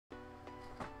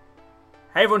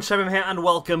Hey everyone, Shemim here and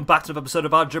welcome back to another episode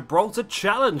of our Gibraltar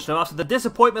Challenge. Now after the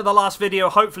disappointment of the last video,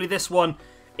 hopefully this one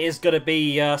is going to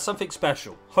be something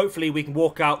special. Hopefully we can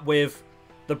walk out with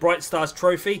the Bright Stars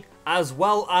trophy as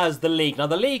well as the league. Now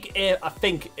the league, I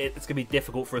think it's going to be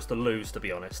difficult for us to lose, to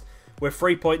be honest. We're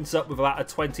 3 points up with about a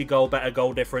 20 goal better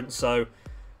goal difference, so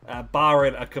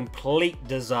barring a complete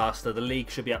disaster, the league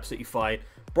should be absolutely fine.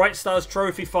 Bright Stars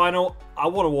trophy final, I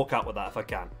want to walk out with that if I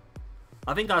can.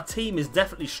 I think our team is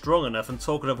definitely strong enough, and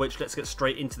talking of which, let's get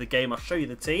straight into the game. I'll show you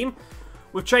the team.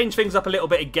 We've changed things up a little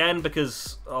bit again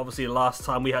because obviously last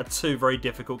time we had two very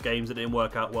difficult games that didn't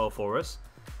work out well for us.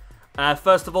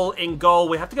 First of all, in goal,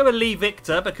 we have to go with Lee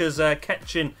Victor because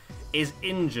Ketchin is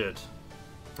injured.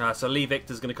 So Lee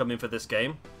Victor's going to come in for this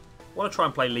game. I want to try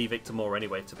and play Lee Victor more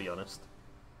anyway, to be honest.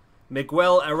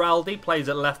 Miguel Heraldi plays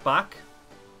at left back.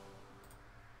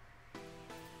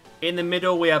 In the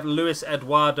middle, we have Luis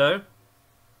Eduardo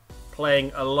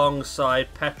playing alongside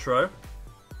Petro.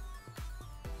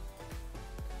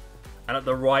 And at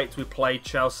the right, we play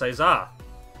Chao Cesar.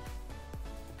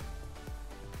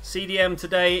 CDM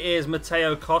today is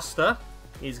Mateo Costa.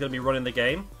 He's going to be running the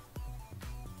game.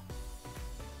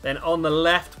 Then on the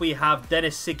left, we have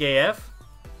Denis Sigeev.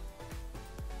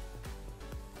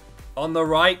 On the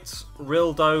right,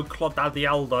 Rildo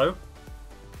Clodadialdo.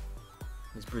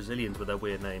 These Brazilians with their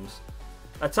weird names.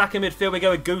 Attacking midfield, we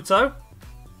go with Guto.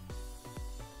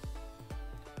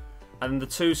 And the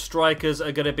two strikers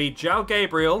are going to be João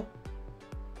Gabriel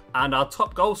and our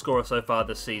top goal scorer so far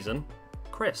this season,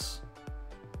 Chris.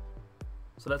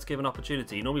 So let's give an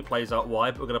opportunity. He normally plays out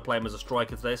wide, but we're going to play him as a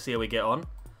striker today, see how we get on.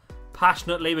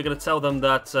 Passionately, we're going to tell them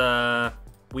that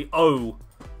we owe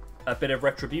a bit of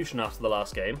retribution after the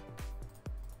last game.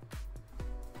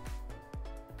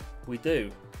 We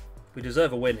do. We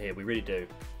deserve a win here, we really do.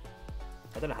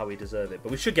 I don't know how we deserve it,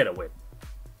 but we should get a win.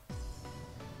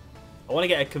 I want to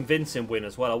get a convincing win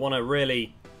as well. I want to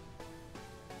really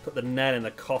put the nail in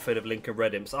the coffin of Lincoln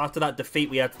Red Imps. After that defeat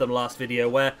we had to them last video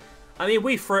where, I mean,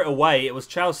 we threw it away. It was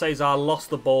Chao Cesar lost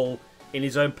the ball in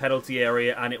his own penalty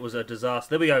area and it was a disaster.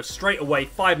 There we go, straight away,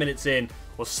 5 minutes in,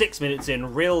 or 6 minutes in,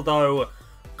 Rildo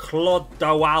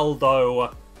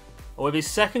Clodoaldo with his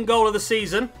second goal of the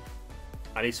season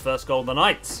and his first goal of the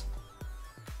night.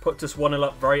 Put us 1-0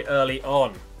 up very early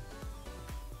on.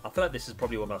 I feel like this is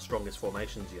probably one of our strongest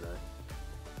formations, you know.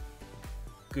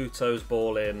 Guto's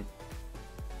ball in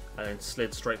and then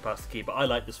slid straight past the keeper. I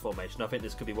like this formation. I think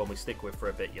this could be one we stick with for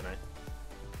a bit, you know.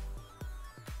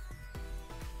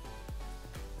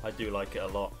 I do like it a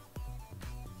lot.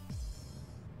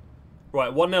 Right,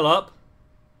 1-0 up.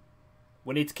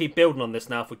 We need to keep building on this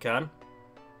now if we can.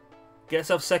 Get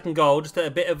ourselves second goal, just a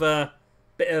bit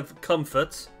of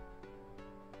comfort.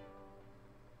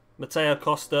 Mateo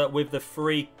Costa with the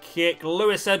free kick.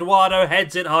 Luis Eduardo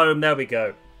heads it home. There we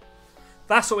go.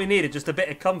 That's what we needed, just a bit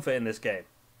of comfort in this game.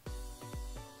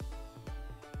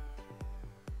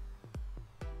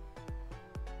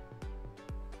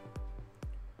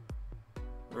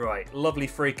 Right, lovely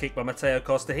free kick by Mateo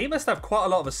Costa. He must have quite a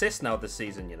lot of assists now this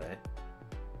season, you know.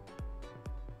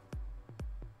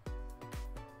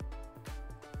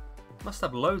 Must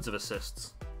have loads of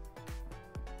assists.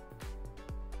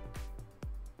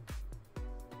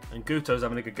 And Guto's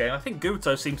having a good game. I think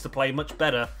Guto seems to play much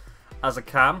better as a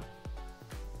cam.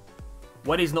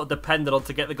 When he's not dependent on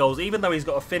to get the goals, even though he's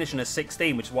got a finish in a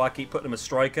 16, which is why I keep putting him as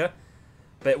striker.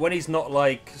 But when he's not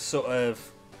like, sort of,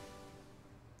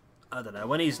 I don't know,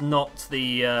 when he's not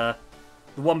the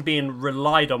one being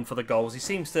relied on for the goals, he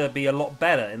seems to be a lot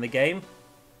better in the game.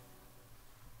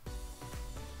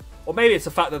 Or maybe it's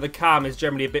the fact that the cam is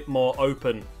generally a bit more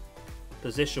open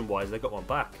position-wise. They've got one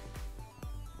back.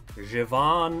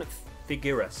 Jovan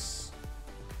Figueres.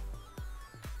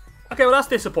 Okay, well that's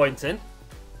disappointing.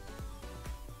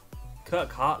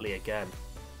 Kirk Hartley again.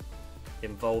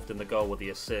 Involved in the goal with the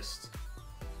assist.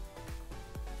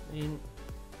 I mean,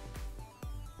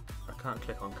 I can't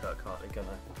click on Kirk Hartley, can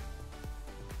I?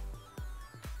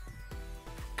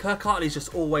 Kirk Hartley's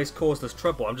just always caused us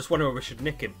trouble. I'm just wondering if we should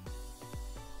nick him.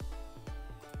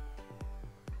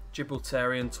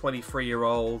 Gibraltarian,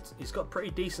 23-year-old. He's got pretty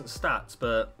decent stats,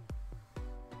 but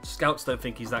scouts don't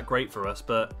think he's that great for us,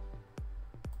 but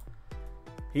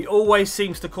he always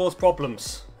seems to cause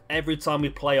problems every time we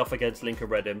play off against Lincoln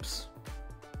Red Imps.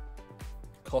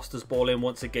 Costa's ball in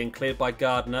once again, cleared by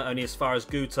Gardner, only as far as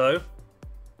Guto.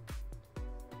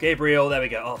 Gabriel, there we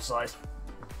go, offside.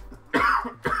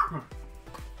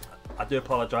 I do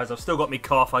apologise, I've still got me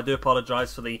cough, I do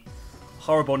apologise for the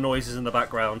horrible noises in the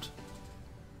background.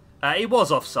 He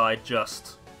was offside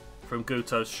just from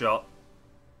Guto's shot.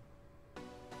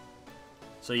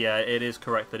 So yeah, it is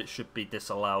correct that it should be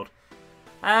disallowed.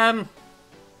 I'm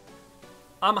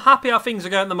happy how things are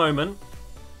going at the moment.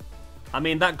 I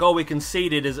mean, that goal we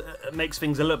conceded makes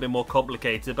things a little bit more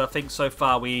complicated, but I think so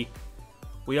far we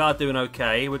are doing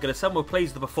okay. We're going to say we're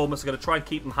pleased with the performance. We're going to try and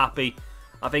keep them happy.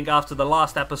 I think after the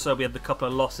last episode we had a couple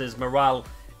of losses. Morale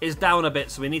is down a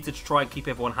bit, so we need to try and keep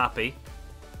everyone happy.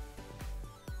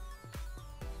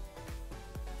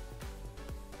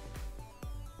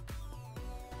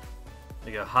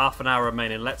 There you go, half an hour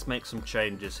remaining. Let's make some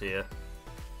changes here.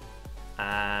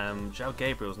 João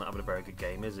Gabriel's not having a very good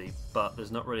game, is he? But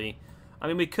there's not really... I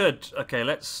mean, we could... Okay,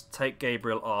 let's take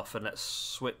Gabriel off and let's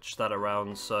switch that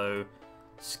around. So,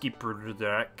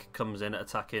 Gibraltar comes in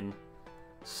attacking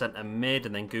centre mid,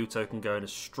 and then Guto can go in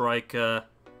as striker.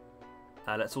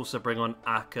 Let's also bring on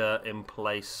Aka in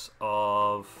place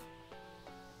of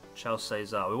Chel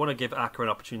Cesar. We want to give Aka an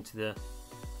opportunity to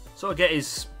sort of get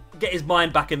his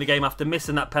mind back in the game after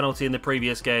missing that penalty in the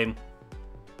previous game.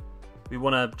 We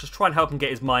want to just try and help him get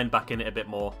his mind back in it a bit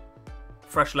more.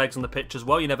 Fresh legs on the pitch as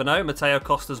well, you never know. Mateo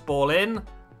Costa's ball in.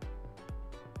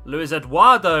 Luis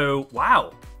Eduardo,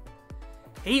 wow.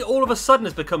 He all of a sudden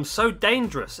has become so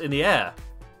dangerous in the air.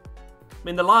 I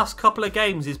mean, the last couple of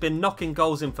games he's been knocking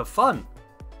goals in for fun.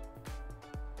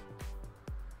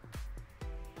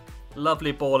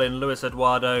 Lovely ball in, Luis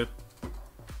Eduardo.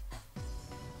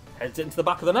 Heads it into the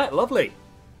back of the net, lovely.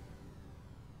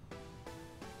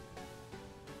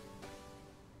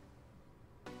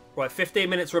 Right, 15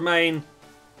 minutes remain.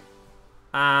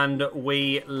 And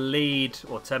we lead,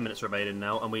 or 10 minutes remaining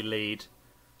now, and we lead.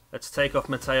 Let's take off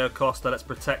Mateo Costa, let's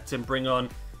protect him, bring on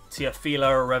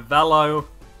Teofilo Ravello.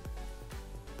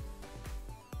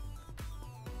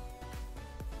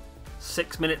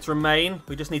 6 minutes remain.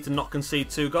 We just need to not concede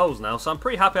 2 goals now, so I'm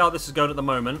pretty happy how this is going at the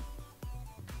moment.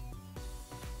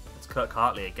 It's Kirk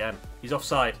Hartley again. He's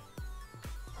offside.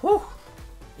 Whew.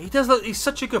 He does look, he's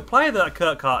such a good player, that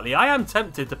Kirk Hartley. I am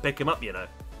tempted to pick him up, you know.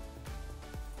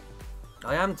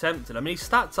 I am tempted. I mean, his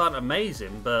stats aren't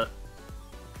amazing, but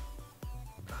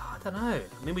I don't know.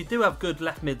 I mean, we do have good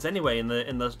left mids anyway in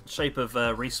the shape of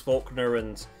Reece Faulkner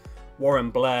and Warren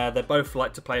Blair. They both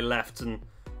like to play left, and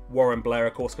Warren Blair,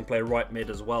 of course, can play right mid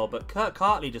as well. But Kirk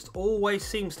Hartley just always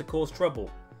seems to cause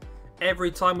trouble every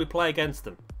time we play against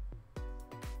him.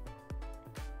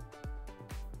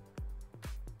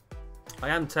 I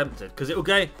am tempted because it'll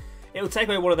take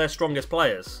away one of their strongest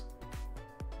players.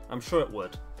 I'm sure it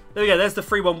would. There we go, there's the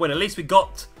 3-1 win. At least we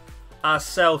got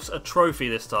ourselves a trophy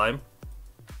this time.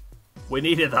 We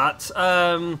needed that.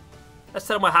 Let's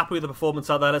tell them we're happy with the performance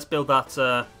out there. Let's build that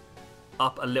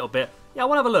up a little bit. Yeah, I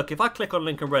want to have a look. If I click on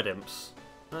Lincoln Red Imps,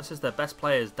 that says their best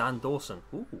player is Dan Dawson.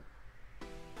 Ooh.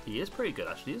 He is pretty good,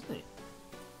 actually, isn't he?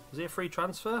 Is he a free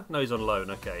transfer? No, he's on loan.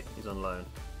 Okay, he's on loan.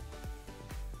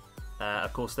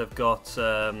 Of course, they've got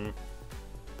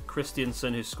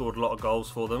Christiansen, who's scored a lot of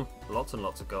goals for them. Lots and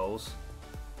lots of goals.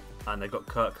 And they've got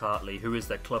Kirk Hartley, who is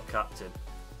their club captain.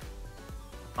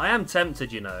 I am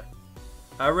tempted, you know.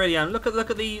 I really am. Look at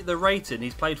the rating.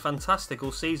 He's played fantastic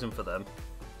all season for them.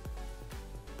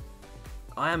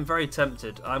 I am very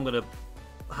tempted. I'm going to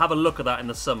have a look at that in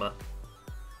the summer.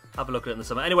 Have a look at it in the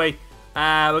summer. Anyway,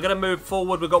 we're going to move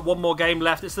forward. We've got one more game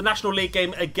left. It's the National League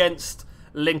game against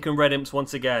Lincoln Red Imps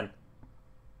once again.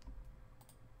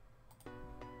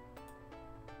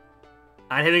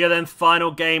 And here we go then, final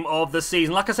game of the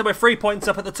season. Like I said, we're 3 points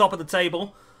up at the top of the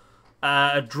table.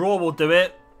 A draw will do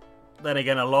it. Then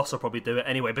again, a loss will probably do it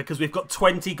anyway, because we've got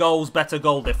 20 goals, better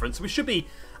goal difference. We should be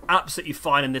absolutely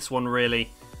fine in this one, really.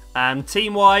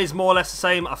 Team-wise, more or less the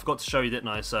same. I forgot to show you, didn't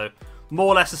I? So, more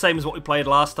or less the same as what we played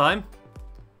last time.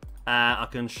 I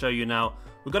can show you now.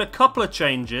 We've got a couple of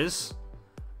changes.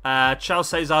 Chel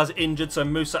Cesar's injured, so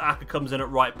Musa Aka comes in at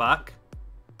right back.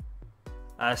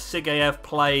 Sigayev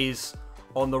plays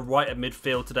on the right of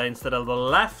midfield today instead of the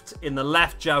left. In the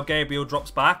left, João Gabriel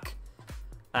drops back,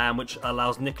 which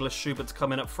allows Nicholas Schubert to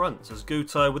come in up front. So it's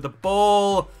Guto with the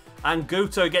ball, and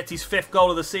Guto gets his 5th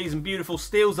goal of the season. Beautiful,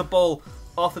 steals the ball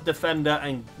off the defender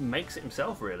and makes it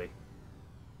himself, really.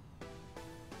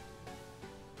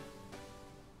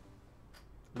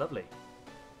 Lovely.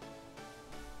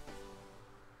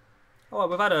 Oh,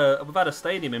 we've had a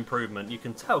stadium improvement. You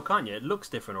can tell, can't you? It looks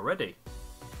different already.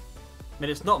 I mean,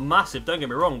 it's not massive, don't get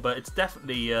me wrong, but it's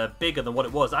definitely bigger than what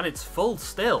it was, and it's full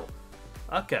still.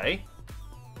 Okay.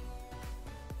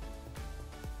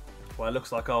 Well, it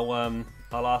looks like I'll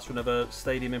ask for another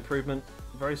stadium improvement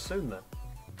very soon then.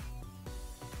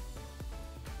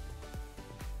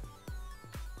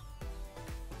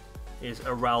 Here's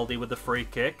Araldi with the free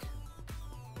kick.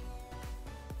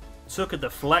 Took a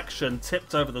deflection,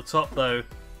 tipped over the top though.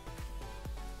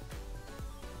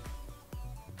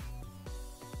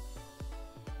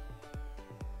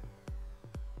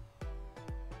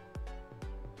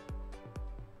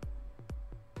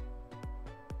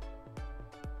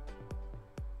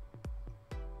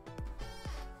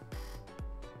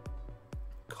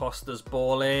 Costa's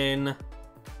ball in.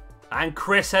 And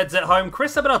Chris heads it home.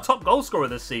 Chris has been our top goal scorer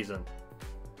this season.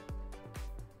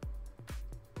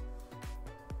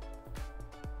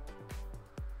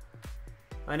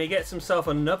 And he gets himself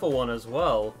another one as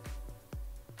well.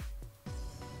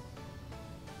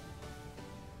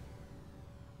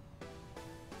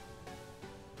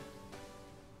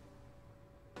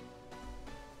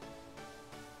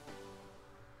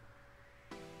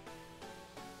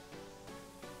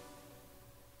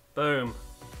 Boom.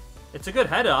 It's a good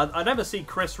header. I never see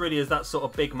Chris really as that sort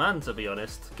of big man, to be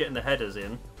honest, getting the headers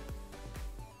in.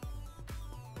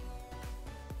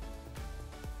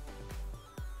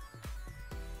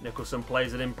 Nicholson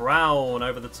plays it in. Brown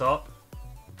over the top.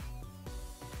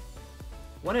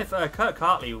 What if Kirk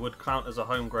Hartley would count as a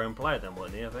homegrown player then,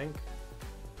 wouldn't he, I think?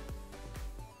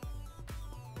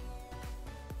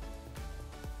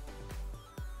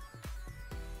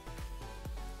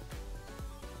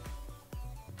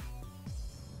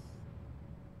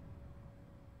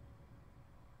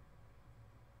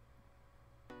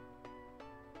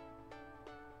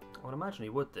 I would imagine he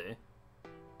would do.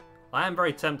 I am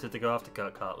very tempted to go after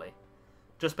Kirk Hartley.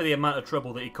 Just by the amount of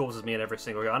trouble that he causes me in every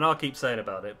single game. I know I keep saying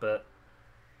about it, but...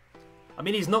 I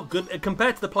mean, he's not good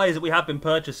compared to the players that we have been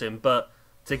purchasing, but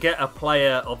to get a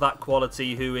player of that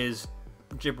quality who is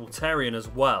Gibraltarian as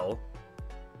well,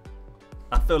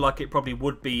 I feel like it probably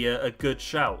would be a good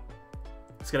shout.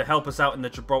 It's going to help us out in the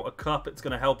Gibraltar Cup. It's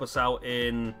going to help us out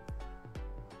in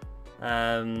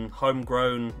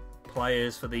homegrown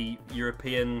players for the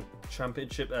European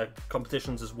Championship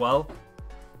competitions as well.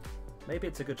 Maybe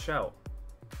it's a good shout.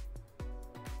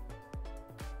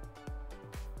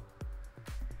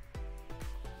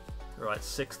 Right,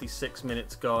 66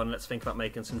 minutes gone. Let's think about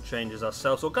making some changes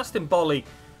ourselves. Augustin Bolli,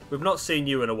 we've not seen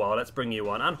you in a while. Let's bring you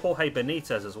on. And Jorge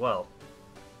Benitez as well.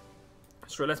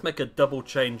 So let's make a double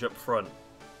change up front.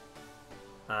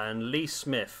 And Lee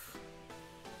Smith.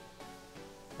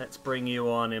 Let's bring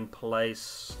you on in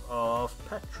place of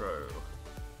Petro.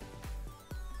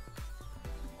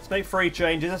 Let's make 3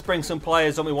 changes. Let's bring some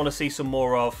players that we want to see some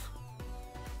more of.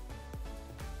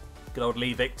 Good old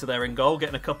Lee Victor there in goal,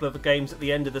 getting a couple of games at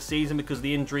the end of the season because of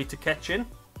the injury to Ketchin.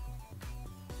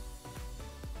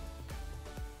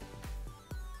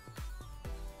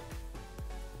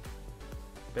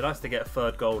 Be nice to get a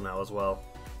 3rd goal now as well.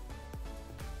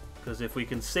 Because if we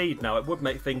concede now, it would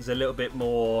make things a little bit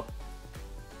more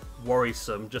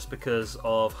worrisome just because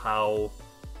of how...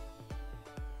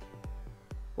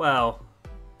 Well,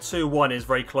 2-1 is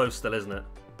very close still, isn't it?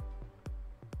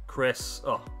 Chris,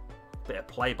 oh, bit of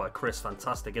play by Chris,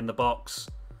 fantastic in the box.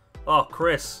 Oh,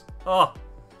 Chris, oh,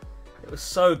 it was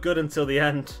so good until the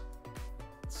end.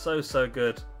 So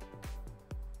good.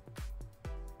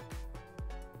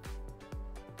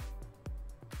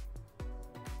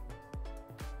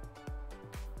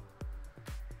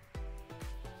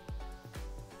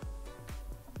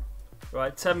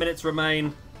 Right, 10 minutes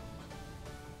remain.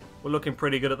 We're looking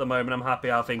pretty good at the moment. I'm happy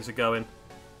how things are going.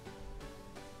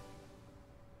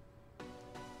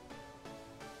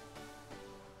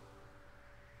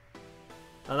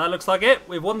 And that looks like it.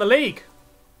 We've won the league.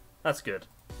 That's good.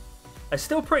 It's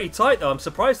still pretty tight, though. I'm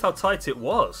surprised how tight it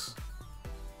was.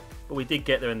 But we did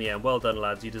get there in the end. Well done,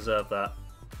 lads. You deserve that.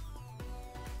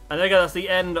 And there you go. That's the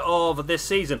end of this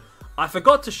season. I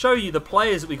forgot to show you the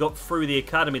players that we got through the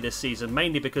academy this season,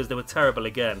 mainly because they were terrible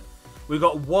again. We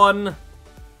got one...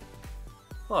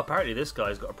 Well, apparently this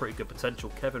guy's got a pretty good potential.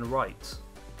 Kevin Wright.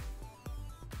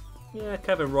 Yeah,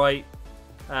 Kevin Wright.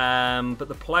 But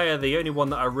the player, the only one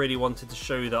that I really wanted to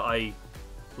show you that I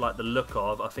like the look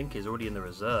of, I think is already in the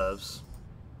reserves.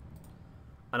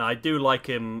 And I do like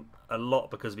him a lot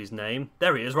because of his name.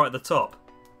 There he is, right at the top.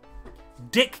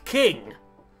 Dick King.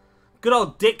 Good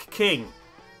old Dick King.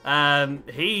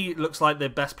 He looks like the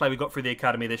best player we got through the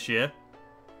academy this year.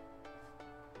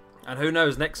 And who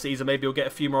knows, next season maybe he'll get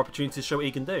a few more opportunities to show what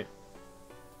he can do.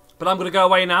 But I'm going to go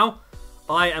away now.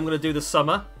 I am going to do the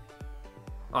summer.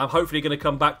 I'm hopefully going to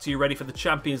come back to you ready for the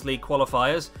Champions League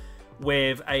qualifiers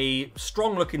with a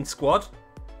strong looking squad.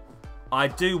 I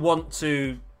do want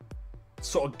to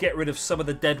sort of get rid of some of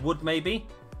the dead wood maybe.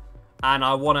 And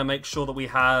I want to make sure that we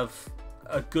have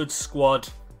a good squad,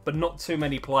 but not too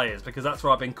many players, because that's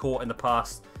where I've been caught in the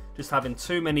past. Just having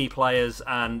too many players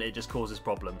and it just causes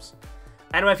problems.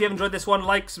 Anyway, if you have enjoyed this one,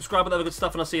 like, subscribe, and other good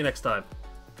stuff, and I'll see you next time.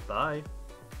 Bye.